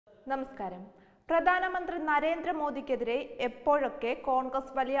നമസ്കാരം. പ്രധാനമന്ത്രി നരേന്ദ്രമോദിക്കെതിരെ എപ്പോഴൊക്കെ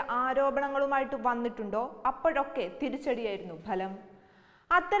കോൺഗ്രസ് വലിയ ആരോപണങ്ങളുമായിട്ട് വന്നിട്ടുണ്ടോ അപ്പോഴൊക്കെ തിരിച്ചടിയായിരുന്നു ഫലം.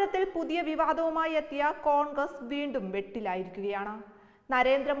 അത്തരത്തിൽ പുതിയ വിവാദവുമായി എത്തിയ കോൺഗ്രസ് വീണ്ടും വെട്ടിലായിരിക്കുകയാണ്.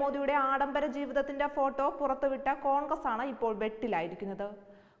 നരേന്ദ്രമോദിയുടെ ആഡംബര ജീവിതത്തിന്റെ ഫോട്ടോ പുറത്തുവിട്ട കോൺഗ്രസ് ആണ് ഇപ്പോൾ വെട്ടിലായിരിക്കുന്നത്.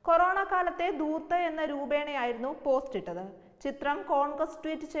 കൊറോണ കാലത്തെ ധൂർത്ത് എന്ന രൂപേണയായിരുന്നു പോസ്റ്റ് ഇട്ടത്. ചിത്രം കോൺഗ്രസ്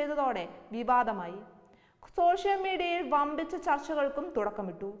ട്വീറ്റ് ചെയ്തതോടെ വിവാദമായി. സോഷ്യൽ മീഡിയയിൽ വമ്പിച്ച ചർച്ചകൾക്കും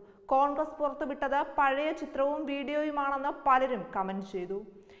തുടക്കമിട്ടു. കോൺഗ്രസ് പുറത്തുവിട്ടത് പഴയ ചിത്രവും വീഡിയോയുമാണെന്ന് പലരും കമന്റ് ചെയ്തു.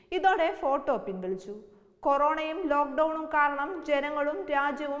 ഇതോടെ ഫോട്ടോ പിൻവലിച്ചു. കൊറോണയും ലോക്ക്ഡൌണും കാരണം ജനങ്ങളും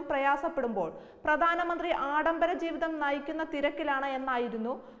രാജ്യവും പ്രയാസപ്പെടുമ്പോൾ പ്രധാനമന്ത്രി ആഡംബര ജീവിതം നയിക്കുന്ന തിരക്കിലാണ്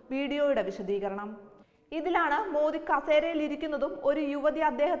എന്നായിരുന്നു വീഡിയോയുടെ വിശദീകരണം. ഇതിലാണ് മോദി കസേരയിൽ ഇരിക്കുന്നതും ഒരു യുവതി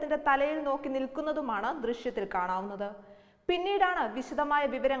അദ്ദേഹത്തിന്റെ തലയിൽ നോക്കി നിൽക്കുന്നതുമാണ് ദൃശ്യത്തിൽ കാണാവുന്നത്. പിന്നീടാണ് വിശദമായ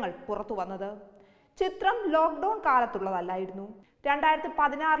വിവരങ്ങൾ പുറത്തു വന്നത്. ചിത്രം ലോക്ക്ഡൌൺ കാലത്തുള്ളതല്ലായിരുന്നു,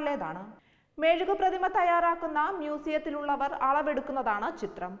 2016-ലേതാണ്. മെഴുകു പ്രതിമ തയ്യാറാക്കുന്ന മ്യൂസിയത്തിലുള്ളവർ അളവെടുക്കുന്നതാണ്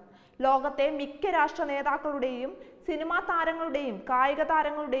ചിത്രം. ലോകത്തെ മിക്ക രാഷ്ട്ര നേതാക്കളുടെയും സിനിമാ താരങ്ങളുടെയും കായിക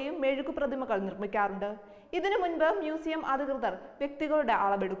താരങ്ങളുടെയും മെഴുകു പ്രതിമകൾ നിർമ്മിക്കാറുണ്ട്. ഇതിനു മുൻപ് മ്യൂസിയം അധികൃതർ വ്യക്തികളുടെ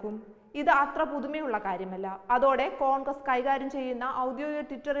അളവെടുക്കും. ഇത് അത്ര പുതുമയുള്ള കാര്യമല്ല. അതോടെ കോൺഗ്രസ് കൈകാര്യം ചെയ്യുന്ന ഔദ്യോഗിക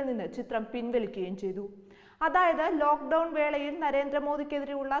ട്വിറ്ററിൽ നിന്ന് ചിത്രം പിൻവലിക്കുകയും ചെയ്തു. അതായത് ലോക്ക്ഡൌൺ വേളയിൽ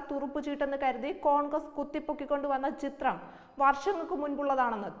നരേന്ദ്രമോദിക്കെതിരെയുള്ള തുറുപ്പുചീട്ടെന്ന് കരുതി കോൺഗ്രസ് കുത്തിപ്പൊക്കിക്കൊണ്ടുവന്ന ചിത്രം വർഷങ്ങൾക്ക്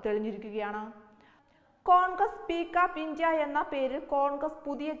മുൻപുള്ളതാണെന്ന് തെളിഞ്ഞിരിക്കുകയാണ്. കോൺഗ്രസ് സ്പീക്ക് അപ്പ് ഇന്ത്യ എന്ന പേരിൽ കോൺഗ്രസ്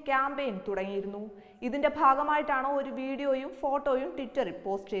പുതിയ ക്യാമ്പയിൻ തുടങ്ങിയിരുന്നു. ഇതിന്റെ ഭാഗമായിട്ടാണ് ഒരു വീഡിയോയും ഫോട്ടോയും ട്വിറ്ററിൽ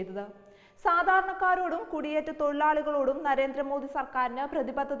പോസ്റ്റ് ചെയ്തത്. സാധാരണക്കാരോടും കുടിയേറ്റ തൊഴിലാളികളോടും നരേന്ദ്രമോദി സർക്കാരിന്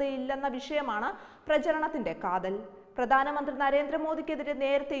പ്രതിബദ്ധതയില്ലെന്ന വിഷയമാണ് പ്രചരണത്തിന്റെ കാതൽ. പ്രധാനമന്ത്രി നരേന്ദ്രമോദിക്കെതിരെ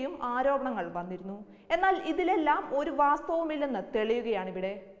നേരത്തെയും ആരോപണങ്ങൾ വന്നിരുന്നു. എന്നാൽ ഇതിലെല്ലാം ഒരു വാസ്തവമില്ലെന്ന്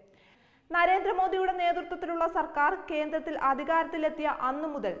തെളിയുകയാണിവിടെ. നരേന്ദ്രമോദിയുടെ നേതൃത്വത്തിലുള്ള സർക്കാർ കേന്ദ്രത്തിൽ അധികാരത്തിലെത്തിയ അന്നു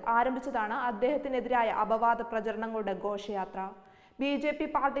മുതൽ ആരംഭിച്ചതാണ് അദ്ദേഹത്തിനെതിരായ അപവാദ പ്രചരണങ്ങളുടെ ഘോഷയാത്ര. BJP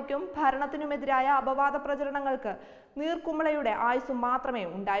പാർട്ടിക്കും ഭരണത്തിനുമെതിരായ അപവാദ പ്രചരണങ്ങൾക്ക് നീർക്കുമിളയുടെ ആയുസ് മാത്രമേ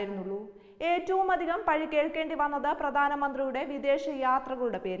ഉണ്ടായിരുന്നുള്ളൂ. ഏറ്റവും അധികം പഴി കേൾക്കേണ്ടി വന്നത് പ്രധാനമന്ത്രിയുടെ വിദേശ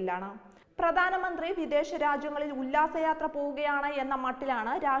യാത്രകളുടെ പേരിലാണ്. പ്രധാനമന്ത്രി വിദേശ രാജ്യങ്ങളിൽ ഉല്ലാസയാത്ര പോവുകയാണ് എന്ന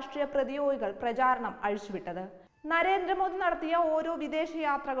മട്ടിലാണ് രാഷ്ട്രീയ പ്രതിയോഗികൾ പ്രചാരണം അഴിച്ചുവിട്ടത്. നരേന്ദ്രമോദി നടത്തിയ ഓരോ വിദേശ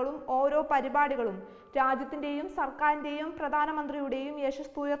യാത്രകളും ഓരോ പരിപാടികളും രാജ്യത്തിന്റെയും സർക്കാരിന്റെയും പ്രധാനമന്ത്രിയുടെയും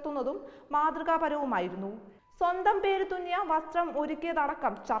യശസ് ഉയർത്തുന്നതും മാതൃകാപരവുമായിരുന്നു. സ്വന്തം പേര് തുന്നിയ വസ്ത്രം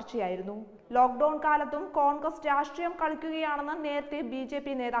ഒരുക്കിയതടക്കം ചർച്ചയായിരുന്നു. ലോക്ക്ഡൌൺ കാലത്തും കോൺഗ്രസ് രാഷ്ട്രീയം കളിക്കുകയാണെന്ന് നേരത്തെ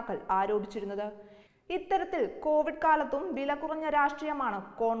BJP നേതാക്കൾ ആരോപിച്ചിരുന്നത്. ഇത്തരത്തിൽ കോവിഡ് കാലത്തും വില കുറഞ്ഞ രാഷ്ട്രീയമാണ്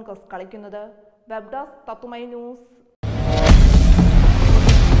കോൺഗ്രസ് കളിക്കുന്നത്. Web desk Tatwamayi news.